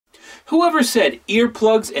Whoever said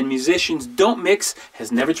earplugs and musicians don't mix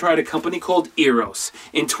has never tried a company called Earos.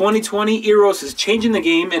 In 2020, Earos is changing the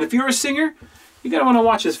game, and if you're a singer, you're going to want to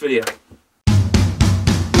watch this video.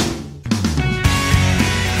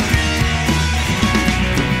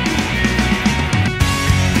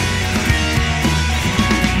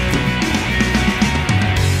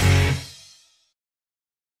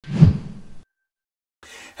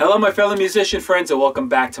 Hello my fellow musician friends and welcome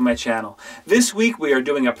back to my channel. This week we are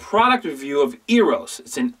doing a product review of Earos.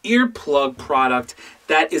 It's an earplug product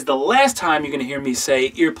that is the last time you're going to hear me say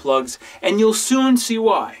earplugs, and you'll soon see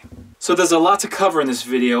why. So there's a lot to cover in this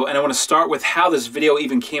video, and I want to start with how this video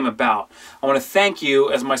even came about. I want to thank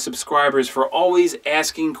you as my subscribers for always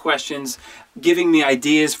asking questions, giving me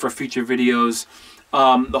ideas for future videos.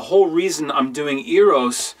 The whole reason I'm doing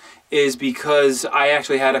Earos is because I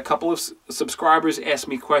actually had a couple of subscribers ask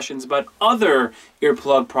me questions about other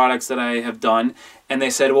earplug products that I have done, and they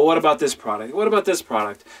said, well, what about this product? What about this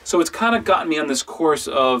product? So it's kind of gotten me on this course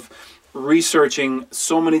of researching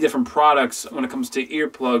so many different products when it comes to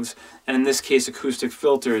earplugs, and in this case acoustic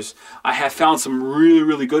filters. I have found some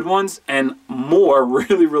really good ones and more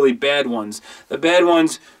really bad ones. The bad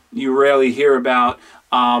ones you rarely hear about,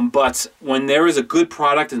 but when there is a good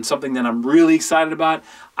product and something that I'm really excited about,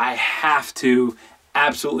 I have to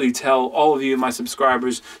absolutely tell all of you, my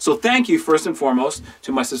subscribers. So thank you first and foremost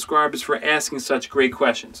to my subscribers for asking such great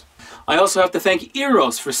questions. I also have to thank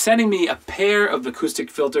Earos for sending me a pair of acoustic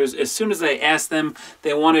filters. As soon as I asked them,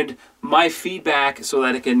 they wanted my feedback so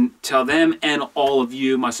that I can tell them and all of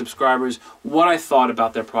you, my subscribers, what I thought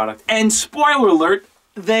about their product. And spoiler alert,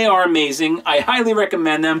 they are amazing. I highly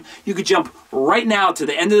recommend them. You could jump right now to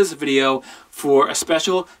the end of this video for a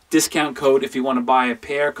special discount code if you want to buy a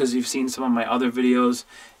pair, because you've seen some of my other videos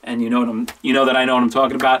and you know that I know what I'm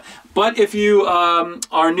talking about. But if you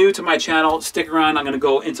are new to my channel, stick around. I'm going to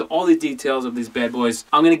go into all the details of these bad boys.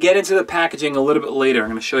 I'm going to get into the packaging a little bit later. I'm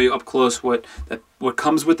going to show you up close what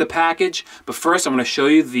comes with the package. But first, I'm going to show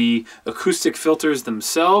you the acoustic filters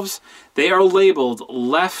themselves. They are labeled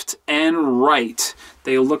left and right.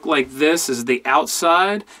 They look like this. This is the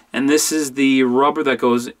outside, and this is the rubber that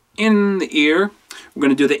goes in the ear. We're going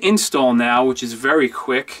to do the install now, which is very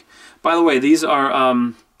quick. By the way, these are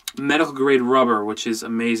medical grade rubber, which is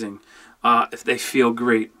amazing. If they feel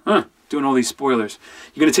great. Doing all these spoilers.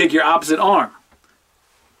 You're going to take your opposite arm,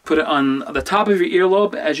 put it on the top of your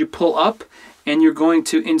earlobe as you pull up, and you're going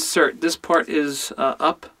to insert. This part is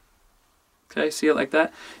up. Okay, see it like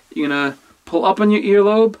that? You're going to pull up on your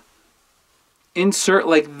earlobe, insert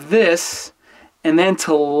like this, and then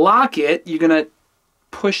to lock it, you're going to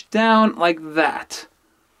push down like that.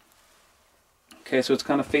 Okay, so it's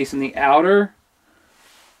kind of facing the outer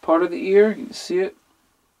part of the ear. You can see it.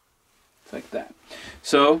 It's like that.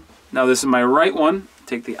 So now this is my right one.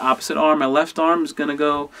 Take the opposite arm. My left arm is going to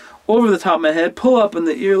go over the top of my head, pull up in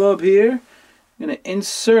the earlobe here. I'm going to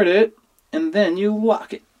insert it, and then you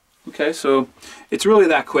lock it. Okay, so it's really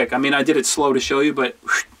that quick. I mean, I did it slow to show you, but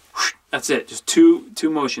that's it. Just two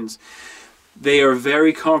motions. They are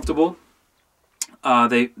very comfortable.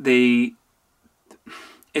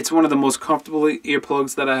 It's one of the most comfortable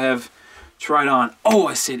earplugs that I have tried on. Oh,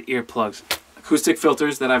 I said earplugs. Acoustic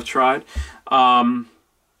filters that I've tried. I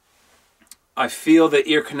feel the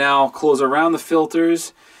ear canal close around the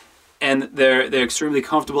filters, and they're extremely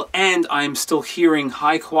comfortable, and I'm still hearing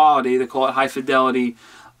high quality, they call it high fidelity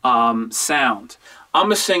sound.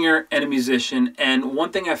 I'm a singer and a musician, and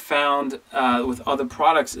one thing I've found with other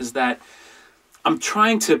products is that I'm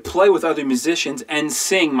trying to play with other musicians and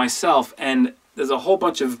sing myself, and there's a whole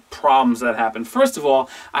bunch of problems that happen. First of all,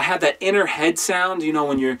 I have that inner head sound, you know,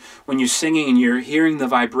 when you're singing and you're hearing the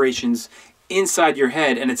vibrations inside your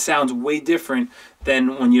head, and it sounds way different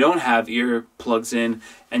than when you don't have ear plugs in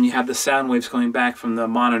and you have the sound waves coming back from the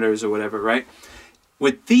monitors or whatever, right?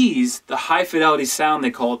 With these, the high fidelity sound they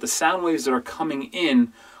call it, the sound waves that are coming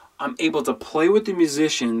in, I'm able to play with the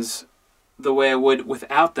musicians the way I would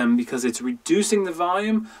without them, because it's reducing the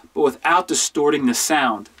volume but without distorting the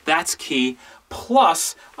sound. That's key.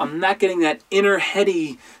 Plus, I'm not getting that inner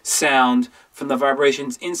heady sound from the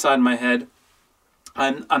vibrations inside my head.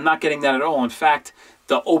 I'm not getting that at all. In fact,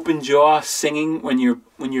 the open jaw singing when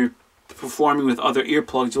you're performing with other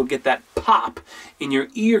earplugs, you'll get that pop in your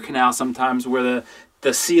ear canal sometimes where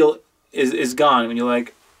the seal is gone. When you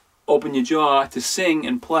like open your jaw to sing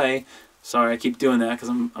and play. Sorry, I keep doing that because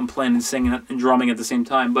I'm playing and singing and drumming at the same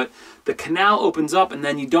time. But the canal opens up and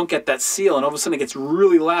then you don't get that seal, and all of a sudden it gets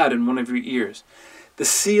really loud in one of your ears. The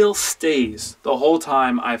seal stays the whole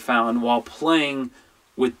time, I found, while playing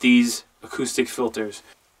with these acoustic filters.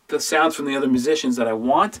 the sounds from the other musicians that I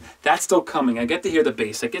want, that's still coming. I get to hear the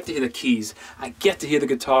bass, I get to hear the keys, I get to hear the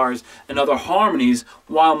guitars and other harmonies,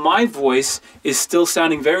 while my voice is still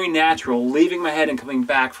sounding very natural, leaving my head and coming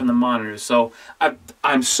back from the monitors. So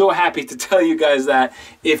I'm so happy to tell you guys that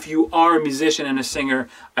if you are a musician and a singer,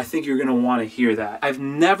 I think you're going to want to hear that. I've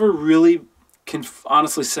never really can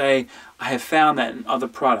honestly say I have found that in other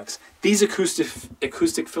products. These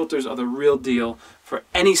acoustic filters are the real deal for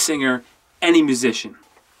any singer, any musician.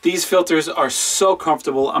 These filters are so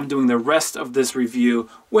comfortable. I'm doing the rest of this review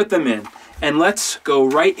with them in. And let's go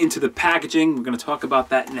right into the packaging. We're going to talk about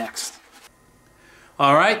that next.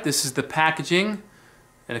 All right, this is the packaging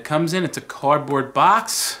that it comes in. It's a cardboard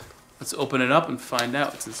box. Let's open it up and find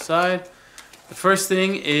out what's inside. The first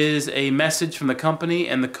thing is a message from the company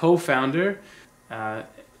and the co-founder.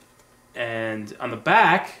 And on the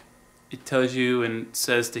back, it tells you and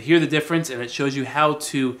says to hear the difference, and it shows you how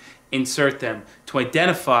to insert them, to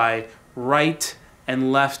identify right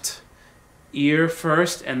and left ear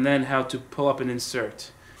first, and then how to pull up and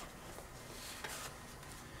insert.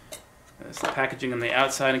 That's the packaging on the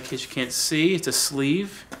outside in case you can't see. It's a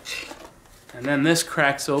sleeve. And then this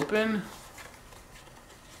cracks open.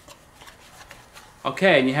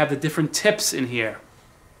 Okay, and you have the different tips in here.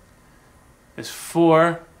 There's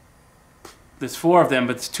four of them,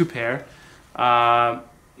 but it's 2 pair. All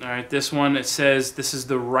right, this one, it says this is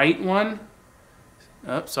the right one.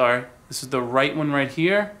 Oh, sorry. This is the right one right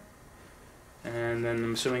here. And then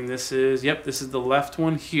I'm assuming this is, yep, this is the left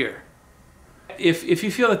one here. If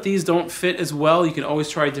you feel that these don't fit as well, you can always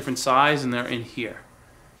try a different size, and they're in here.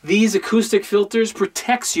 These acoustic filters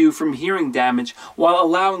protects you from hearing damage while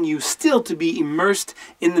allowing you still to be immersed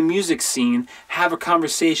in the music scene, have a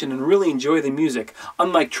conversation, and really enjoy the music,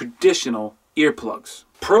 unlike traditional earplugs.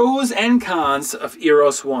 Pros and cons of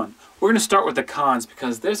Earos 1. We're going to start with the cons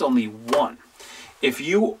because there's only one. If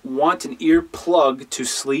you want an earplug to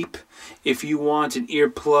sleep, if you want an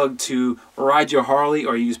earplug to ride your Harley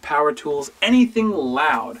or use power tools, anything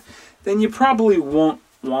loud, then you probably won't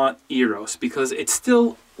want Earos because it's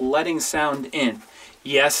still letting sound in.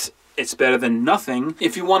 Yes, it's better than nothing.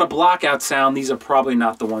 If you want a blockout sound, these are probably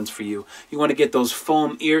not the ones for you. You want to get those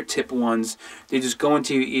foam ear tip ones. They just go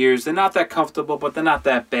into your ears. They're not that comfortable, but they're not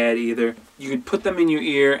that bad either. You can put them in your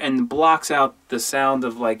ear and blocks out the sound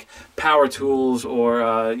of like power tools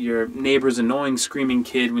or your neighbor's annoying screaming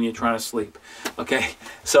kid when you're trying to sleep. Okay,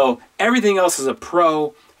 so everything else is a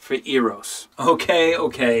pro for Earos.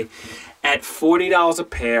 Okay. At $40 a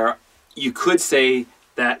pair, you could say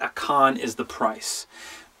that a con is the price.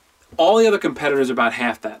 All the other competitors are about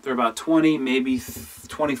half that. They're about $20, maybe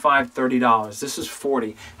 $25, $30. This is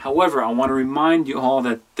 $40. However, I want to remind you all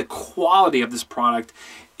that the quality of this product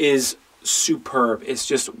is superb. It's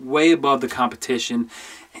just way above the competition,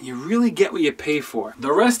 and you really get what you pay for.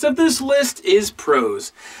 The rest of this list is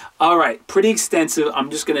pros. All right, pretty extensive.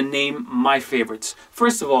 I'm just going to name my favorites.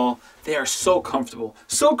 First of all, they are so comfortable.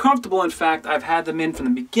 So comfortable, in fact, I've had them in from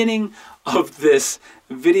the beginning of this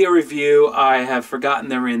video review. I have forgotten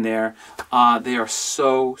they're in there. They are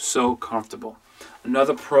so comfortable.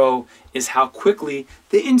 Another pro is how quickly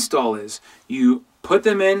the install is. You put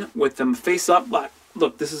them in with them face up.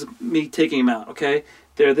 Look, this is me taking them out, okay?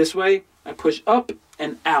 They're this way. I push up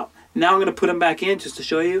and out. Now I'm going to put them back in just to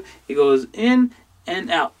show you. It goes in and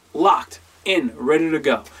out. Locked. In, ready to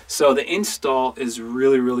go. So the install is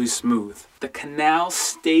really smooth. The canal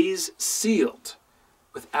stays sealed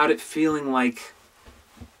without it feeling like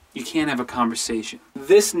you can't have a conversation.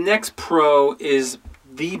 This next pro is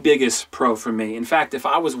the biggest pro for me. In fact, if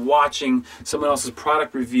I was watching someone else's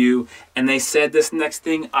product review and they said this next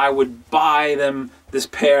thing, I would buy them this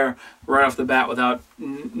pair right off the bat without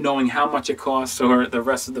knowing how much it costs or the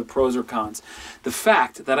rest of the pros or cons. The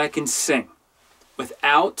fact that I can sing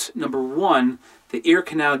without, number one, the ear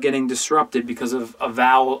canal getting disrupted because of a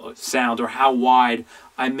vowel sound or how wide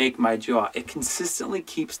I make my jaw. It consistently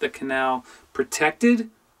keeps the canal protected,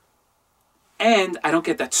 and I don't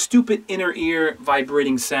get that stupid inner ear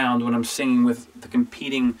vibrating sound when I'm singing with the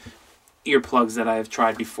competing earplugs that I have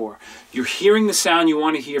tried before. You're hearing the sound you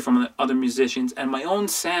want to hear from the other musicians, and my own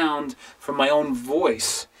sound from my own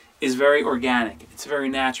voice is very organic. It's very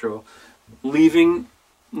natural. Leaving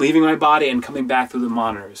my body and coming back through the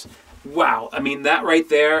monitors. Wow, I mean, that right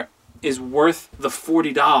there is worth the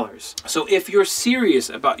 $40. So if you're serious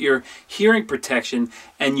about your hearing protection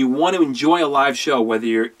and you want to enjoy a live show, whether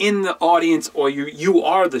you're in the audience or you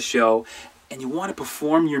are the show, and you want to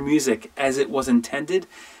perform your music as it was intended,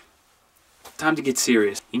 time to get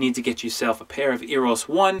serious. You need to get yourself a pair of Earos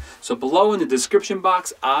 1. So below in the description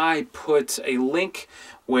box, I put a link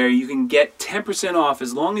where you can get 10% off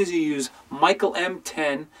as long as you use Michael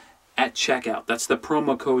M10 at checkout. That's the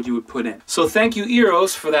promo code you would put in. So thank you,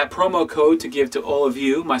 Earos, for that promo code to give to all of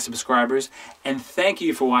you, my subscribers. And thank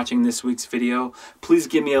you for watching this week's video. Please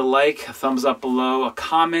give me a like, a thumbs up below, a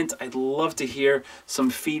comment. I'd love to hear some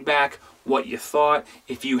feedback, what you thought.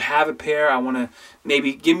 If you have a pair, I want to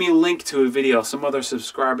maybe give me a link to a video. Some other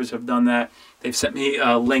subscribers have done that. They've sent me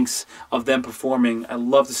links of them performing. I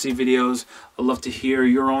love to see videos. I love to hear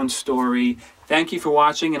your own story. Thank you for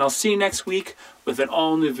watching, and I'll see you next week with an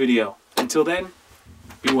all-new video. Until then,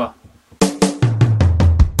 be well.